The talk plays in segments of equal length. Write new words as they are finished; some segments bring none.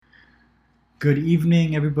Good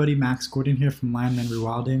evening, everybody. Max Gordon here from Land and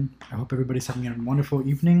Rewilding. I hope everybody's having a wonderful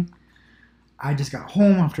evening. I just got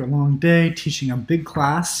home after a long day teaching a big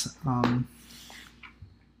class. Taught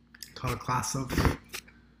a class of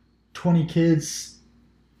 20 kids,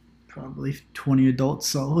 probably 20 adults.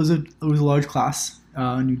 So it was a large class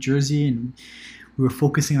in New Jersey, and we were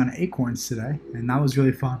focusing on acorns today, and that was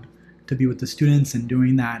really fun to be with the students and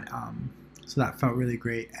doing that. So that felt really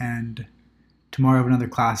great. And tomorrow I have another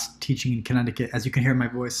class teaching in Connecticut. As you can hear in my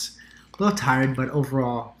voice, a little tired, but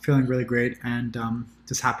overall feeling really great, and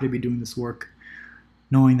just happy to be doing this work,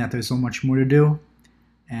 knowing that there's so much more to do,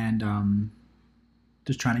 and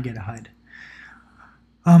just trying to get ahead.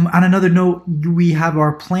 On another note, we have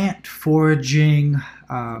our plant foraging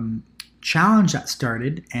challenge that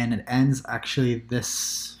started, and it ends actually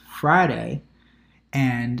this Friday.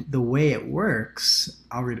 And the way it works,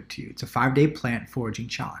 I'll read it to you. It's a 5-day plant foraging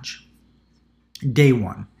challenge. Day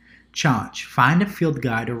 1. Challenge. Find a field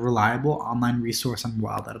guide or reliable online resource on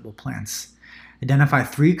wild edible plants. Identify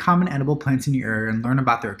 3 common edible plants in your area and learn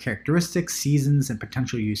about their characteristics, seasons, and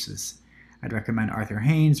potential uses. I'd recommend Arthur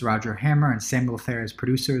Haynes, Roger Hammer, and Samuel Thayer as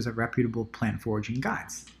producers of reputable plant foraging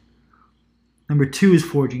guides. Number 2 is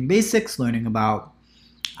foraging basics, learning about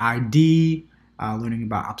ID, learning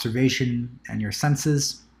about observation and your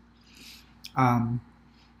senses, kind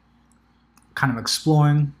of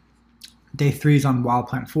exploring. Day 3 is on wild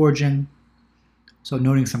plant foraging, so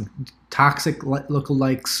noting some toxic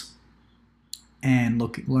lookalikes and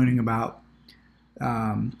learning about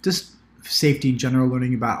just safety in general,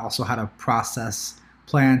 learning about also how to process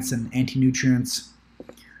plants and anti-nutrients.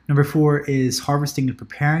 Number 4 is harvesting and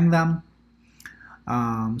preparing them,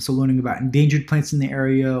 so learning about endangered plants in the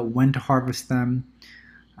area, when to harvest them,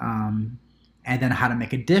 and then how to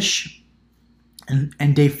make a dish.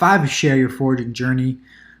 And day 5 is share your foraging journey.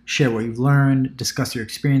 Share what you've learned, discuss your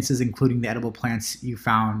experiences, including the edible plants you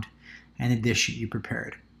found and the dish you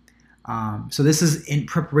prepared. So this is in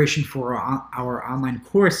preparation for our online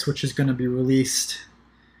course, which is going to be released,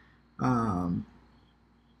 I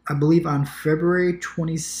believe, on February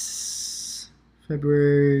 20th.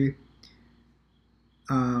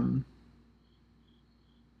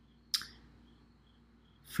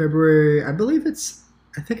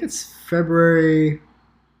 I think it's February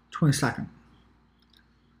 22nd.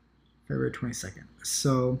 February 22nd.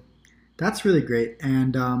 So that's really great,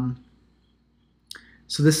 and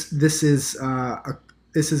so this is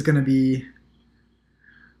going to be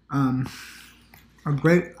a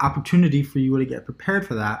great opportunity for you to get prepared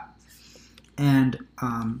for that, and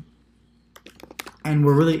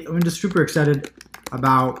we're just super excited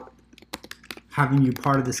about having you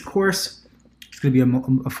part of this course. It's going to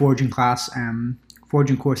be a foraging class and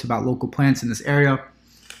foraging course about local plants in this area.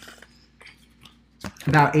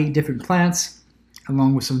 About 8 different plants,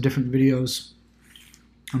 along with some different videos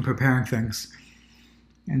on preparing things,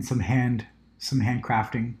 and some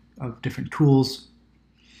handcrafting of different tools.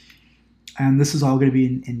 And this is all going to be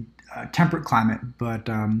in temperate climate, but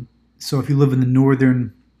so if you live in the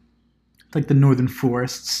northern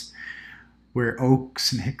forests, where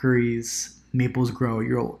oaks and hickories, maples grow,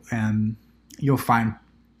 you'll find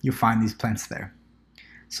these plants there.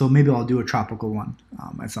 So maybe I'll do a tropical one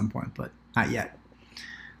at some point, but not yet.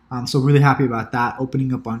 So really happy about that.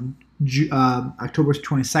 Opening up on October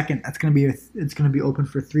 22nd. It's gonna be open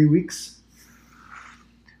for 3 weeks,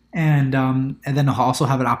 and then I'll also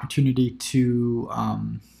have an opportunity to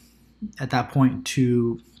at that point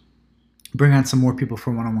to bring on some more people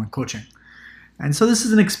for one-on-one coaching. And so this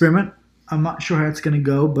is an experiment. I'm not sure how it's gonna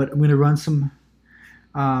go, but I'm gonna run some.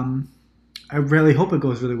 I really hope it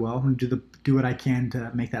goes really well. I'm gonna do what I can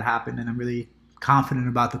to make that happen, and I'm really confident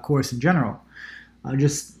about the course in general.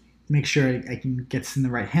 Just make sure I can get this in the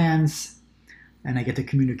right hands, and I get to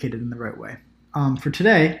communicate it in the right way. For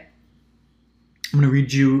today, I'm going to read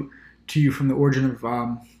to you from the Origin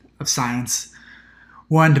of Science,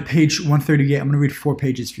 1 to page 138. I'm going to read 4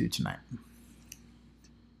 pages for you tonight.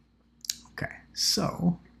 Okay,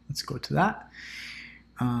 so let's go to that.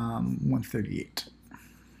 138.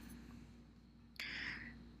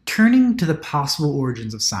 Turning to the possible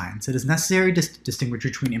origins of science, it is necessary to distinguish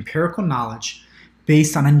between empirical knowledge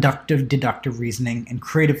based on inductive deductive reasoning and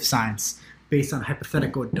creative science based on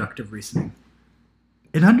hypothetical deductive reasoning.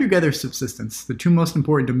 In hunter-gatherer subsistence, the 2 most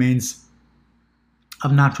important domains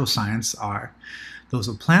of natural science are those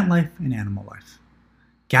of plant life and animal life.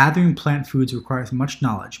 Gathering plant foods requires much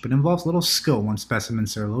knowledge, but involves little skill once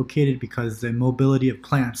specimens are located, because the mobility of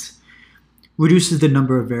plants reduces the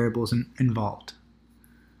number of variables involved.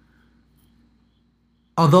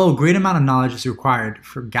 Although a great amount of knowledge is required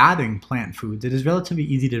for gathering plant foods, it is relatively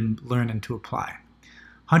easy to learn and to apply.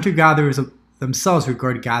 Hunter-gatherers themselves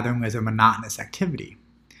regard gathering as a monotonous activity.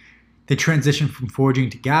 The transition from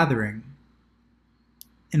foraging to gathering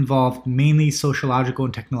involved mainly sociological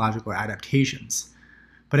and technological adaptations,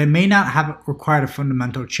 but it may not have required a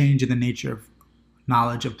fundamental change in the nature of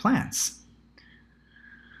knowledge of plants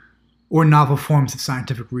or novel forms of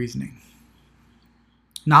scientific reasoning.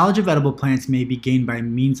 Knowledge of edible plants may be gained by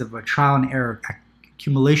means of a trial and error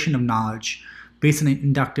accumulation of knowledge based on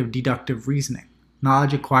inductive-deductive reasoning.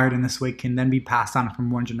 Knowledge acquired in this way can then be passed on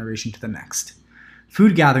from one generation to the next.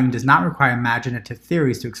 Food gathering does not require imaginative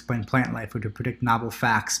theories to explain plant life or to predict novel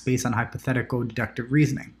facts based on hypothetical deductive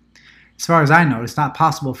reasoning. As far as I know, it's not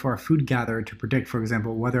possible for a food gatherer to predict, for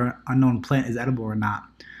example, whether an unknown plant is edible or not,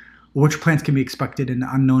 or which plants can be expected in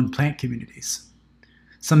unknown plant communities.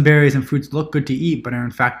 Some berries and fruits look good to eat, but are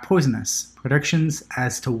in fact poisonous. Predictions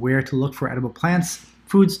as to where to look for edible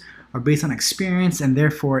foods are based on experience, and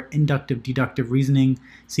therefore inductive-deductive reasoning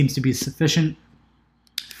seems to be sufficient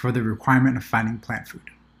for the requirement of finding plant food.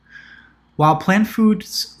 While plant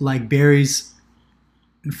foods like berries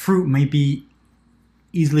and fruit may be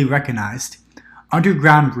easily recognized,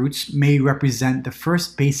 underground roots may represent the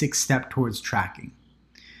first basic step towards tracking.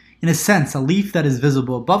 In a sense, a leaf that is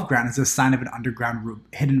visible above ground is a sign of an underground root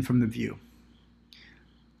hidden from the view.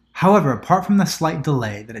 However, apart from the slight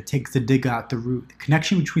delay that it takes to dig out the root, the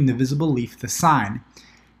connection between the visible leaf, the sign,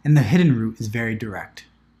 and the hidden root is very direct.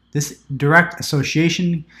 This direct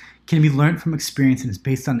association can be learned from experience and is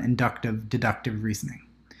based on inductive-deductive reasoning.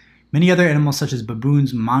 Many other animals such as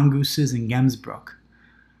baboons, mongooses, and gemsbok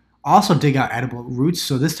also dig out edible roots,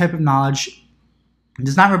 so this type of knowledge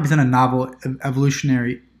does not represent a novel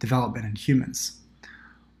evolutionary development in humans.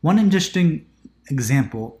 One interesting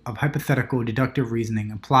example of hypothetical deductive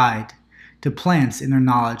reasoning applied to plants in their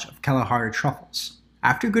knowledge of Kalahari truffles.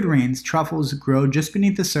 After good rains, truffles grow just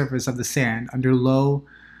beneath the surface of the sand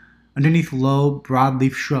underneath low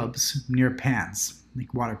broadleaf shrubs near pans,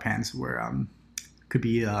 like water pans, where could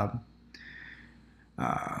be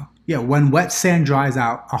when wet sand dries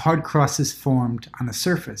out, a hard crust is formed on the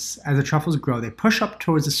surface. As the truffles grow, they push up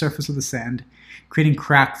towards the surface of the sand, creating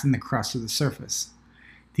cracks in the crust of the surface.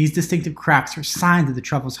 These distinctive cracks are signs that the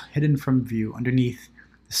truffles are hidden from view underneath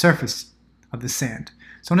the surface of the sand.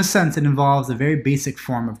 So in a sense, it involves a very basic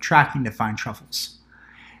form of tracking to find truffles.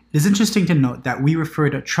 It is interesting to note that we refer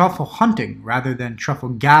to truffle hunting rather than truffle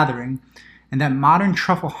gathering, and that modern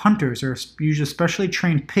truffle hunters are usually specially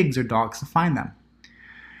trained pigs or dogs to find them.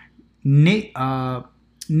 Nate,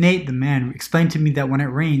 the man, explained to me that when it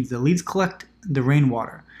rains, the leaves collect the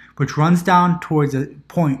rainwater, which runs down towards a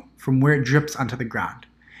point from where it drips onto the ground.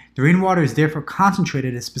 The rainwater is therefore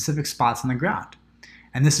concentrated at specific spots on the ground,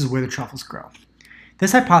 and this is where the truffles grow.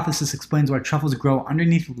 This hypothesis explains why truffles grow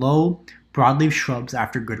underneath low, broadleaf shrubs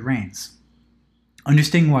after good rains.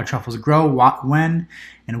 Understanding why truffles grow, when,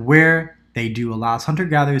 and where they do allows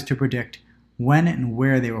hunter-gatherers to predict when and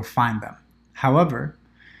where they will find them. However,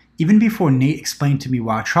 even before Nate explained to me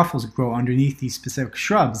why truffles grow underneath these specific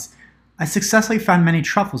shrubs, I successfully found many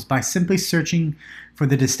truffles by simply searching for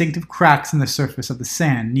the distinctive cracks in the surface of the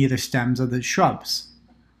sand near the stems of the shrubs.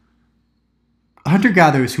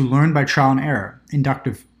 Hunter-gatherers who learned by trial and error,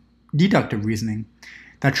 inductive-deductive reasoning,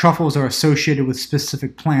 that truffles are associated with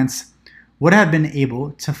specific plants would have been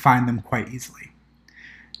able to find them quite easily.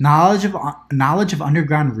 Knowledge of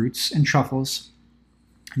underground roots and truffles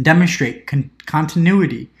demonstrate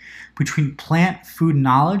continuity between plant food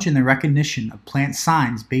knowledge and the recognition of plant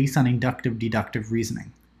signs based on inductive-deductive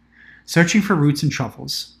reasoning. Searching for roots and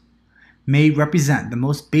truffles may represent the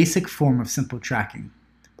most basic form of simple tracking,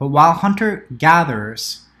 but while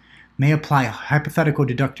hunter-gatherers may apply hypothetical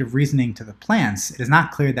deductive reasoning to the plants, it is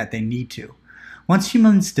not clear that they need to. Once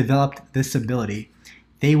humans developed this ability,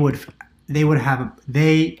 they would have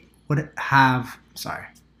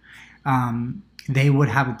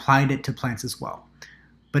applied it to plants as well.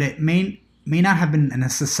 But it may not have been a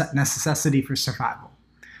necessity for survival.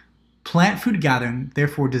 Plant food gathering,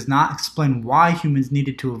 therefore, does not explain why humans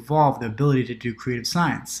needed to evolve the ability to do creative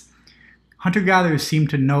science. Hunter-gatherers seem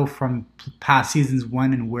to know from past seasons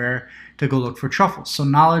when and where to go look for truffles, so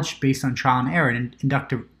knowledge based on trial and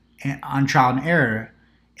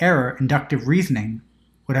error, inductive reasoning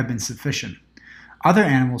would have been sufficient. Other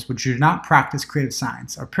animals which do not practice creative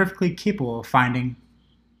science are perfectly capable of finding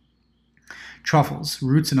truffles,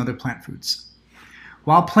 roots, and other plant foods.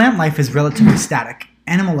 While plant life is relatively static,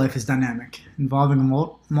 animal life is dynamic, involving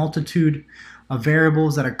a multitude of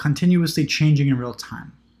variables that are continuously changing in real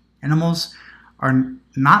time. Animals are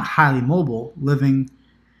not highly mobile, living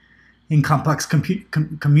in complex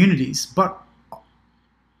communities, but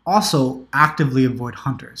also actively avoid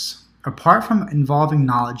hunters. Apart from involving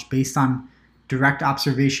knowledge based on direct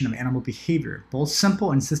observation of animal behavior. Both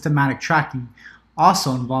simple and systematic tracking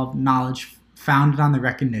also involve knowledge founded on the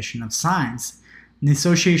recognition of signs and the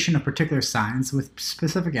association of particular signs with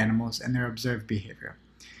specific animals and their observed behavior.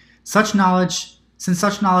 Since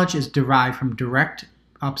such knowledge is derived from direct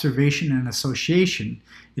observation and association,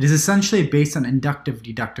 it is essentially based on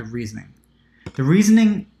inductive-deductive reasoning. The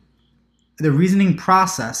reasoning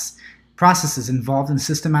processes involved in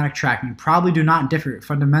systematic tracking probably do not differ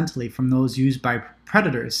fundamentally from those used by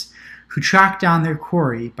predators who track down their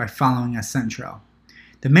quarry by following a scent trail.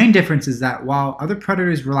 The main difference is that while other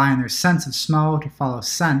predators rely on their sense of smell to follow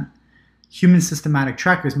scent, human systematic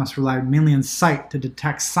trackers must rely mainly on sight to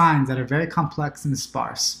detect signs that are very complex and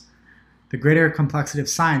sparse. The greater complexity of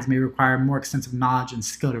signs may require more extensive knowledge and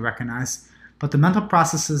skill to recognize, but the mental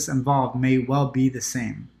processes involved may well be the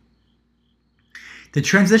same. The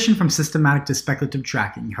transition from systematic to speculative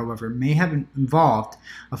tracking, however, may have involved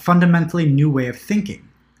a fundamentally new way of thinking.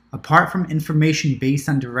 Apart from information based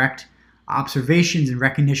on direct observations and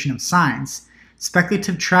recognition of signs,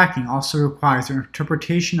 speculative tracking also requires an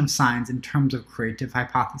interpretation of signs in terms of creative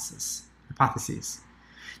hypotheses.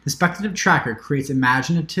 The speculative tracker creates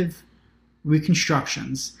imaginative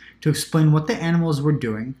reconstructions to explain what the animals were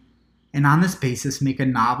doing, and on this basis makes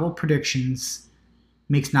novel predictions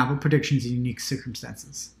in unique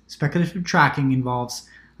circumstances. Speculative tracking involves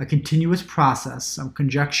a continuous process of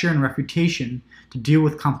conjecture and refutation to deal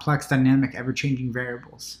with complex, dynamic, ever-changing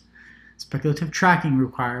variables. Speculative tracking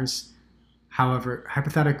requires, however,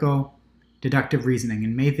 hypothetical, deductive reasoning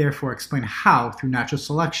and may therefore explain how, through natural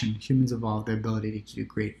selection, humans evolved their ability to do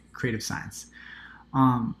great creative science.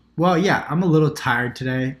 Well, yeah, I'm a little tired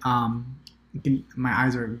today. My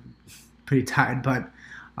eyes are pretty tired, but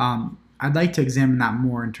I'd like to examine that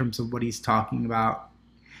more in terms of what he's talking about.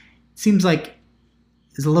 It seems like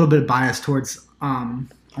there's a little bit of bias towards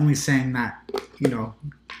only saying that,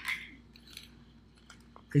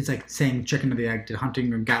 it's like saying chicken or the egg, did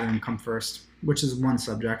hunting or gathering come first, which is one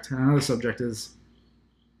subject. And another subject is,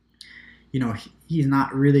 he's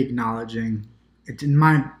not really acknowledging, in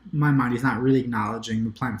my mind, he's not really acknowledging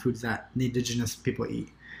the plant foods that the indigenous people eat.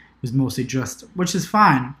 It was mostly just, which is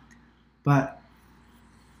fine, but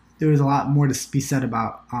there was a lot more to be said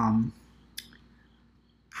about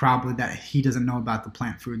probably that he doesn't know about the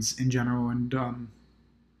plant foods in general, and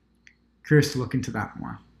curious to look into that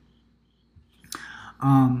more.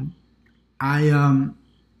 I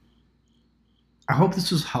hope this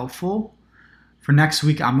was helpful. For next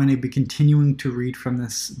week, I'm going to be continuing to read from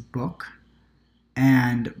this book,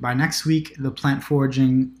 and by next week, the plant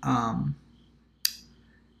foraging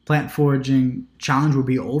challenge will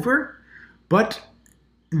be over, but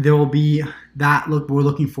there will be that. We're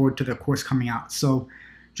looking forward to the course coming out. So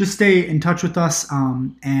just stay in touch with us,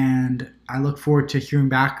 and I look forward to hearing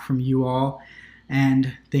back from you all.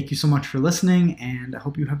 And thank you so much for listening, and I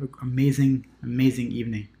hope you have an amazing, amazing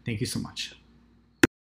evening. Thank you so much.